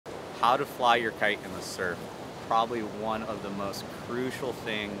how to fly your kite in the surf. Probably one of the most crucial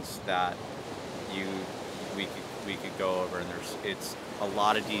things that you we could go over, and it's a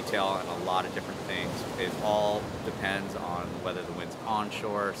lot of detail and a lot of different things. It all depends on whether the wind's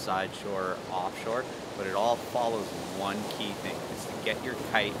onshore, side shore, offshore, but it all follows one key thing. It's to get your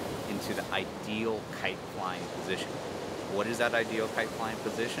kite into the ideal kite flying position. What is that ideal kite flying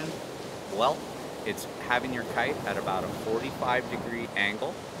position? Well, it's having your kite at about a 45-degree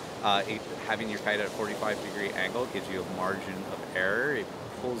angle. Having your kite at a 45-degree angle gives you a margin of error. It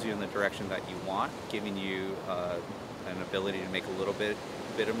pulls you in the direction that you want, giving you an ability to make a little bit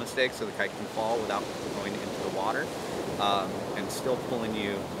of mistake so the kite can fall without going into the water, and still pulling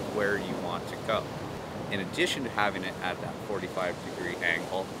you where you want to go. In addition to having it at that 45-degree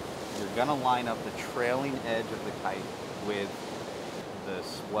angle, you're going to line up the trailing edge of the kite with the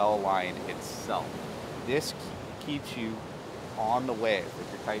swell line itself. This keeps you on the wave.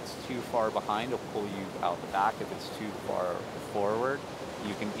 If your kite's too far behind, it'll pull you out the back. If it's too far forward,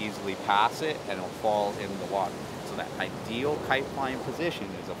 you can easily pass it and it'll fall in the water. So that ideal kite flying position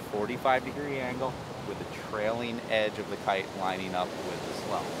is a 45-degree angle with the trailing edge of the kite lining up with the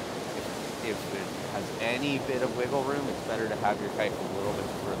swell. If it has any bit of wiggle room, it's better to have your kite a little bit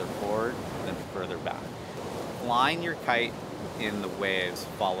further forward than further back. Flying your kite in the waves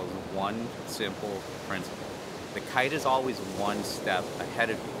follows one simple principle. The kite is always one step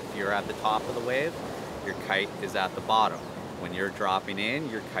ahead of you. If you're at the top of the wave, your kite is at the bottom. When you're dropping in,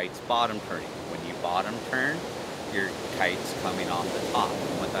 your kite's bottom turning. When you bottom turn, your kite's coming off the top.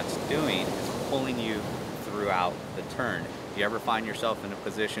 And what that's doing is pulling you throughout the turn. If you ever find yourself in a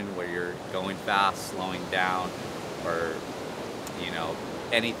position where you're going fast, slowing down, or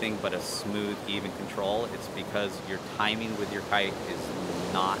anything but a smooth, even control, it's because your timing with your kite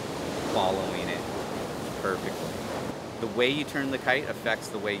is not following it perfectly. The way you turn the kite affects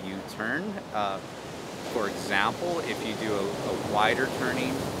the way you turn. For example, if you do a wider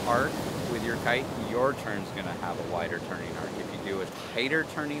turning arc with your kite, your turn's going to have a wider turning arc. If you do a tighter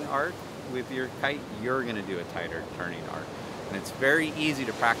turning arc with your kite, you're going to do a tighter turning arc. And it's very easy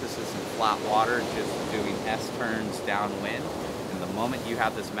to practice this in flat water, just doing S-turns downwind. And the moment you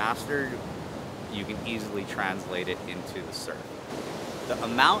have this mastered, you can easily translate it into the surf. The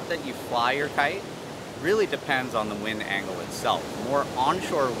amount that you fly your kite really depends on the wind angle itself. More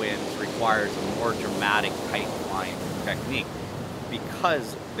onshore winds requires a more dramatic kite flying technique.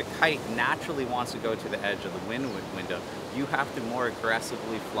 Because the kite naturally wants to go to the edge of the wind window, you have to more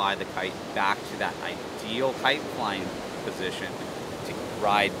aggressively fly the kite back to that ideal kite flying position to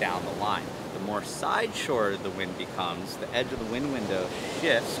ride down the line. The more side shore the wind becomes, the edge of the wind window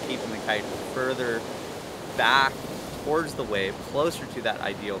shifts, keeping the kite further back towards the wave, closer to that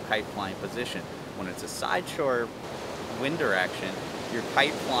ideal kite flying position. When it's a side shore wind direction, your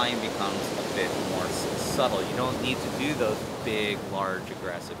kite flying becomes a bit more subtle. You don't need to do those big, large,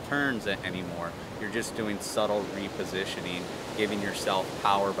 aggressive turns anymore. You're just doing subtle repositioning, giving yourself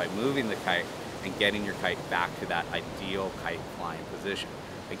power by moving the kite and getting your kite back to that ideal kite flying position.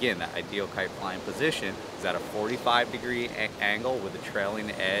 Again, that ideal kite flying position is at a 45-degree angle with a trailing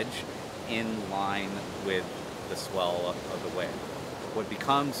edge in line with the swell of the wave. What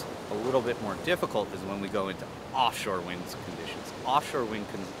becomes a little bit more difficult is when we go into offshore wind conditions. Offshore wind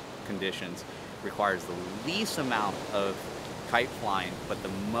conditions requires the least amount of kite flying, but the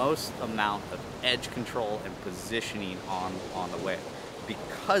most amount of edge control and positioning on the wave.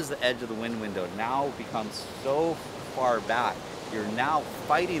 Because the edge of the wind window now becomes so far back, you're now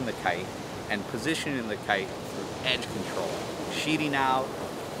fighting the kite and positioning the kite through edge control, sheeting out,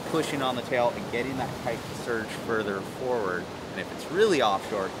 pushing on the tail, and getting that kite to surge further forward. And if it's really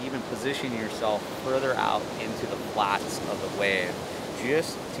offshore, even positioning yourself further out into the flats of the wave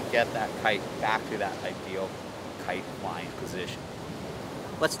just to get that kite back to that ideal kite flying position.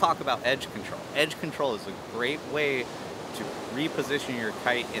 Let's talk about edge control. Edge control is a great way to reposition your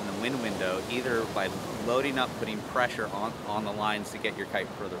kite in the wind window, either by loading up, putting pressure on the lines to get your kite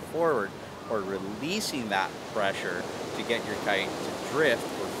further forward, or releasing that pressure to get your kite to drift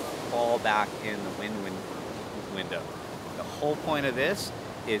or fall back in the wind window. The whole point of this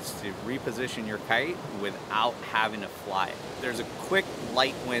is to reposition your kite without having to fly it. There's a quick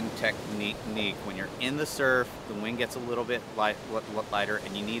light wind technique. When you're in the surf, the wind gets a little bit lighter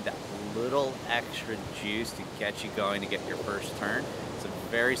and you need that little extra juice to get you going to get your first turn. It's a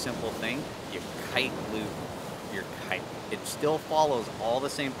very simple thing. You kite loop your kite. It still follows all the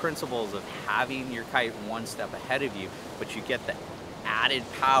same principles of having your kite one step ahead of you, but you get the added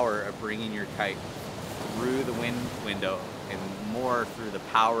power of bringing your kite through the wind window and more through the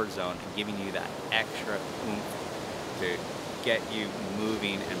power zone, and giving you that extra oomph to get you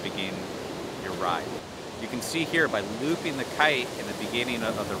moving and begin ride. You can see here by looping the kite in the beginning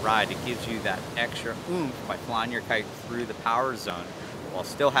of the ride, it gives you that extra oomph by flying your kite through the power zone while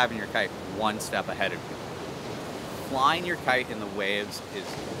still having your kite one step ahead of you. Flying your kite in the waves is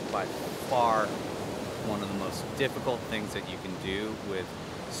by far one of the most difficult things that you can do, with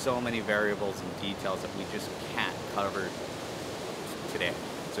so many variables and details that we just can't cover today.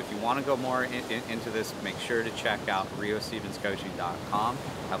 So if you want to go more into this, make sure to check out riostevenscoaching.com.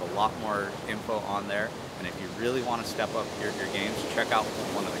 Have a lot more info on there. And if you really want to step up your games, check out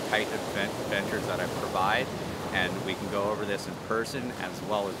one of the kite adventures that I provide, and we can go over this in person as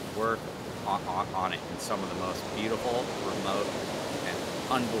well as work on it in some of the most beautiful, remote, and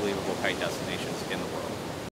unbelievable kite destinations in the world.